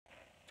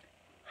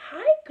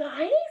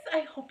Guys,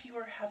 I hope you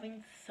are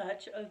having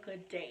such a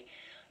good day.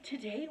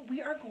 Today we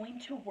are going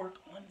to work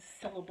on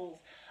syllables,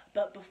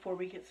 but before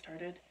we get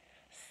started,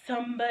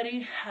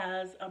 somebody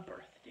has a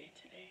birthday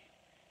today.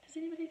 Does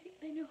anybody think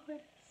they know who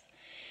it is?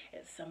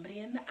 It's somebody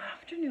in the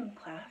afternoon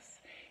class.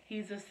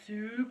 He's a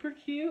super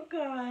cute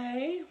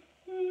guy.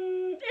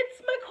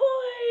 It's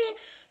McCoy.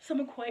 So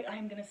McCoy,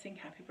 I'm going to sing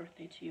happy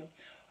birthday to you.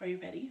 Are you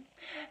ready?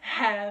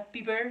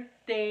 Happy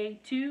birthday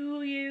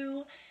to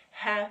you.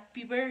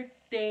 Happy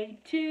birthday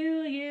to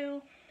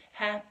you.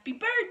 Happy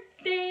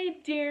birthday,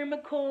 dear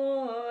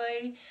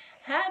McCoy.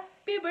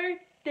 Happy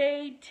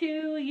birthday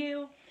to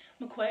you.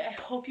 McCoy, I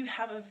hope you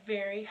have a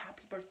very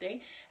happy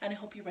birthday, and I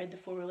hope you ride the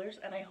four-wheelers,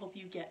 and I hope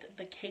you get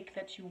the cake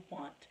that you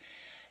want.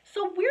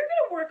 So we're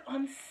going to work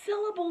on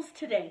syllables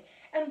today,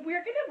 and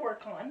we're going to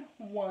work on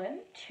 1,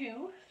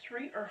 2,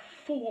 3, or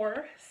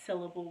 4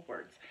 syllable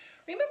words.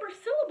 Remember,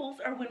 syllables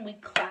are when we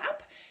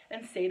clap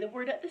and say the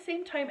word at the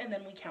same time, and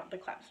then we count the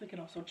claps. We can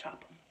also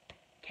chop them.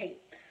 Okay,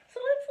 so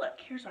let's look.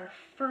 Here's our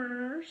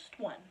first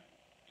one.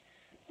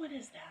 What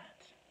is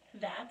that?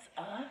 That's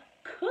a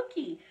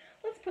cookie.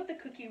 Let's put the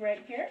cookie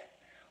right here.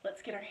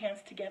 Let's get our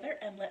hands together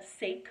and let's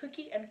say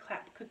cookie and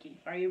clap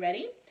cookie. Are you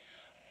ready?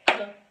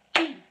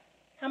 Cookie.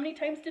 How many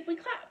times did we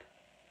clap?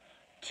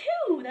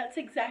 2. That's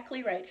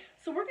exactly right.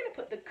 So we're going to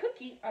put the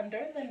cookie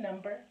under the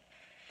number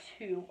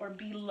 2 or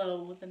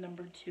below the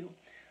number 2.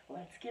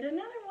 Let's get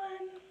another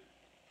one.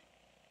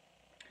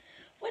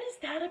 What is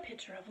that a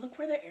picture of? Look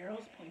where the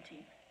arrow's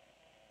pointing.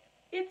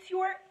 It's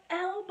your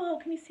elbow.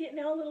 Can you see it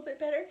now a little bit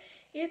better?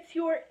 It's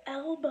your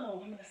elbow.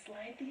 I'm going to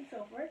slide these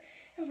over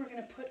and we're going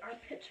to put our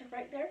picture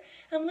right there.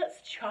 And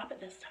let's chop it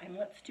this time.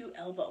 Let's do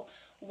elbow.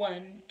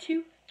 1,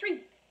 2,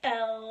 3.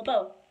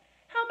 Elbow.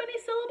 How many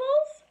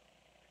syllables?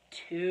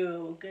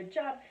 2. Good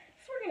job.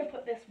 So we're going to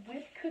put this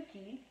with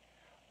cookie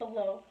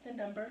below the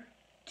number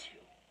 2.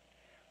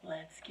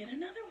 Let's get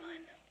another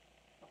one.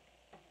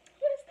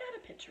 What is that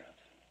a picture of?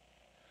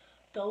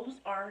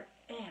 Those are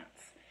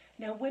ants.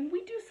 Now when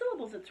we do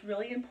syllables, it's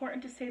really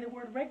important to say the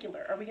word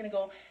regular. Are we going to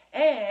go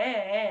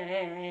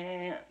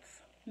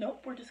ants?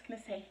 Nope, we're just going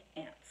to say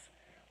ants.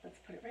 Let's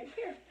put it right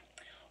here.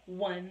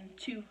 1,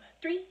 2,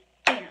 3,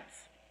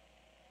 ants.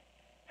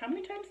 How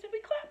many times did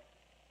we clap?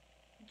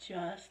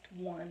 Just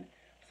 1.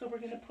 So we're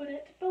going to put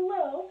it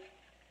below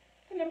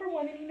the number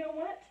 1, and you know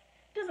what?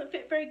 It doesn't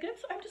fit very good,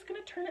 so I'm just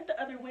going to turn it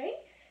the other way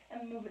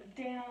and move it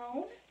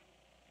down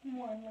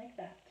 1 like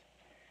that.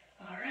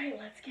 All right,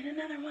 let's get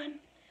another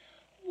one.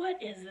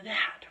 What is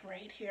that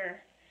right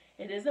here?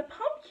 It is a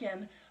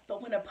pumpkin,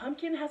 but when a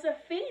pumpkin has a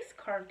face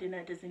carved in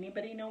it, does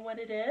anybody know what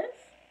it is?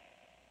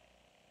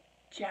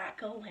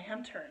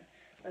 Jack-o'-lantern.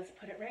 Let's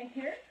put it right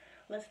here.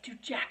 Let's do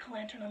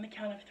jack-o'-lantern on the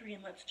count of 3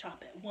 and let's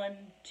chop it.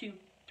 1, 2,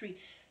 3.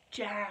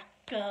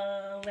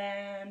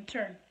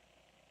 Jack-o'-lantern.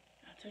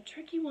 That's a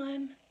tricky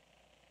one.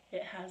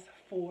 It has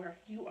 4.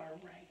 You are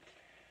right.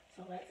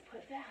 So let's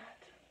put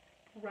that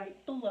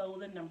right below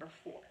the number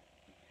 4.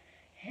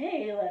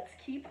 Hey, let's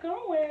keep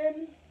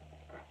going.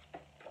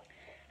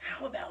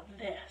 How about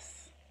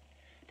this?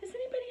 Does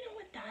anybody know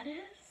what that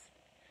is?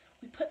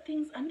 We put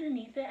things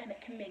underneath it and it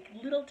can make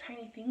little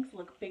tiny things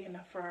look big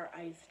enough for our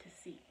eyes to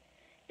see.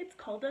 It's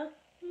called a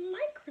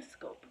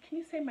microscope. Can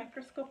you say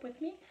microscope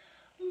with me?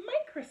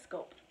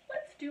 Microscope.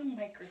 Let's do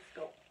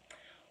microscope.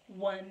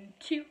 1,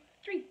 2,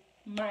 3.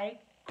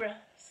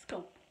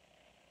 Microscope.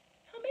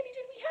 How many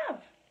did we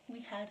have?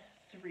 We had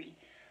 3.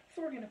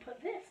 So we're going to put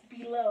this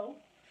below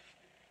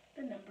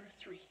the number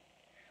 3.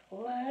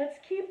 Let's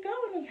keep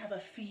going. We have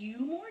a few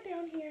more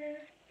down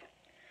here.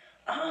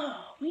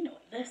 Oh, we know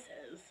what this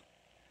is.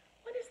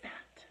 What is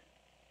that?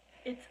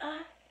 It's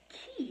a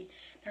key.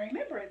 Now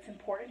remember, it's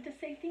important to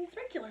say things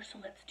regular, so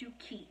let's do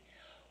key.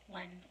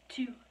 1,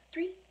 2,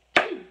 3, key.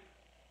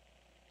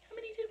 How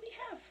many did we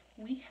have?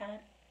 We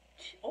had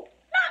 2. Oh,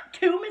 not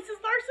 2,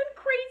 Mrs. Larson.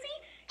 Crazy.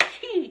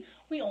 Key.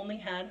 We only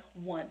had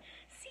 1.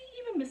 See,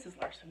 even Mrs.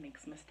 Larson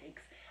makes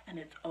mistakes, and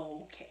it's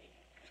okay.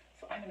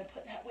 So I'm going to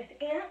put that with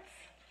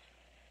ants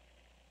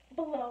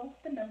below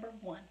the number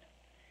 1.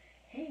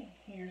 Hey,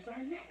 here's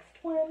our next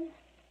one.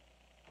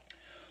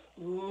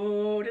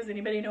 Ooh, does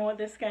anybody know what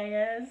this guy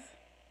is?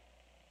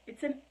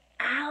 It's an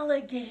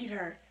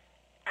alligator.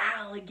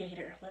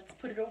 Alligator. Let's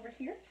put it over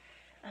here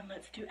and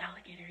let's do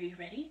alligator. Are you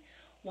ready?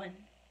 1,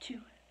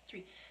 2,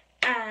 3.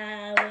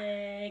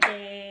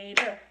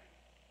 Alligator.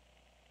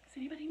 Does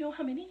anybody know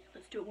how many?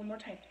 Let's do it one more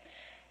time.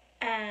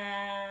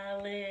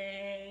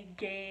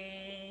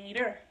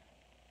 Alligator.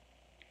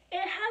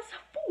 It has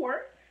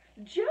 4,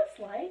 just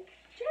like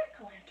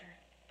jack-o'-lantern.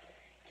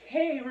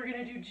 Okay, we're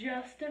going to do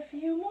just a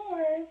few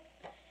more.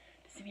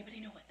 Does anybody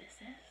know what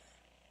this is?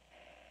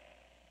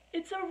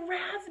 It's a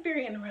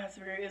raspberry, and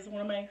raspberry is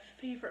one of my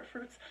favorite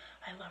fruits.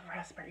 I love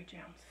raspberry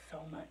jam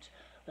so much.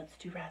 Let's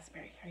do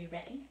raspberry. Are you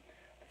ready?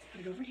 Let's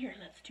put it over here.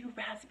 Let's do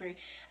raspberry.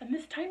 And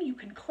this time you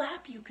can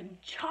clap, you can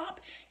chop,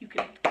 you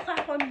can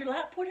clap on your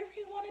lap, whatever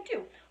you want to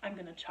do. I'm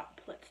going to chop.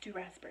 Let's do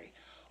raspberry.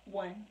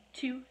 1,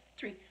 2,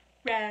 3.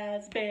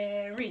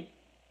 Raspberry.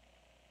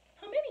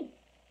 How many?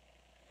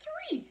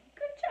 3.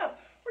 Good job.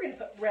 We're going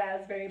to put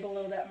raspberry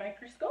below that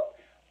microscope,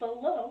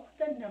 below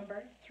the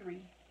number 3.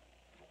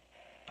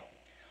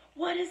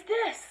 What is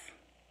this?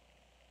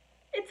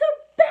 It's a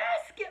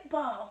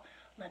basketball.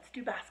 Let's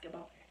do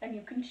basketball. And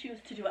you can choose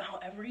to do it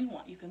however you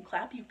want. You can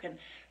clap, you can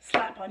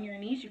slap on your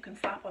knees, you can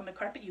slap on the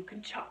carpet, you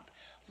can chop.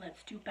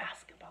 Let's do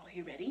basketball. Are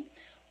you ready?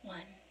 1,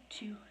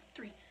 2,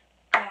 3.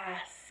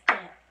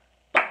 Basketball.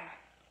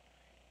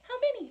 How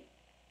many?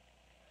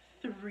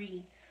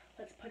 3.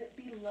 Let's put it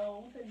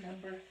below the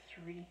number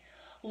 3.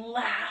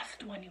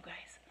 Last one, you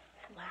guys.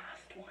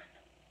 Last one.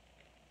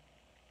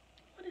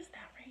 What is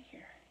that right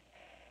here?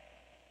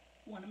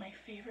 One of my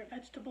favorite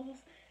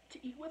vegetables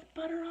to eat with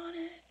butter on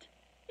it.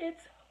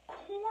 It's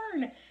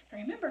corn. Now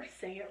remember,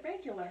 say it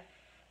regular.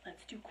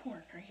 Let's do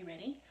corn. Are you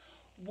ready?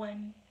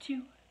 1,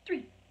 2,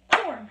 3.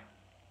 Corn.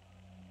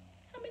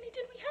 How many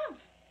did we have?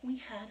 We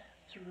had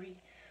 3.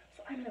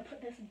 So I'm going to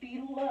put this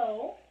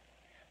below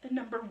the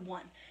number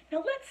 1.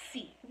 Now let's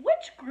see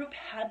which group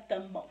had the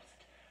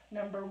most.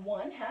 Number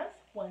 1 has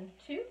 1,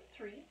 2,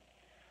 3.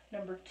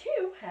 Number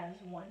 2 has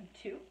 1,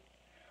 2.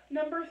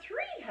 Number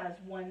 3 has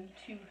 1,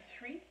 2,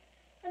 3.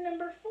 And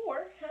number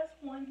 4 has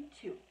 1,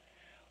 2.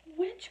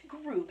 Which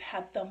group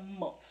had the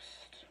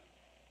most?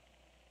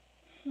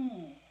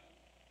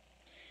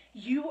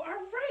 You are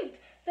right.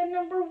 The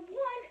number 1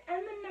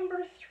 and the number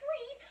 3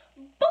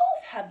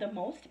 both had the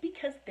most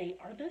because they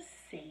are the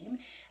same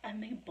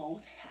and they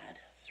both had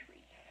 3.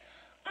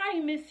 I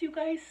miss you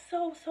guys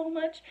so, so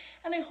much,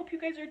 and I hope you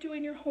guys are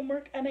doing your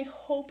homework, and I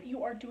hope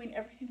you are doing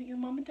everything that your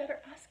mom and dad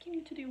are asking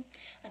you to do.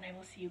 And I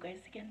will see you guys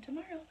again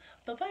tomorrow.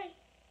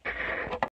 Bye-bye.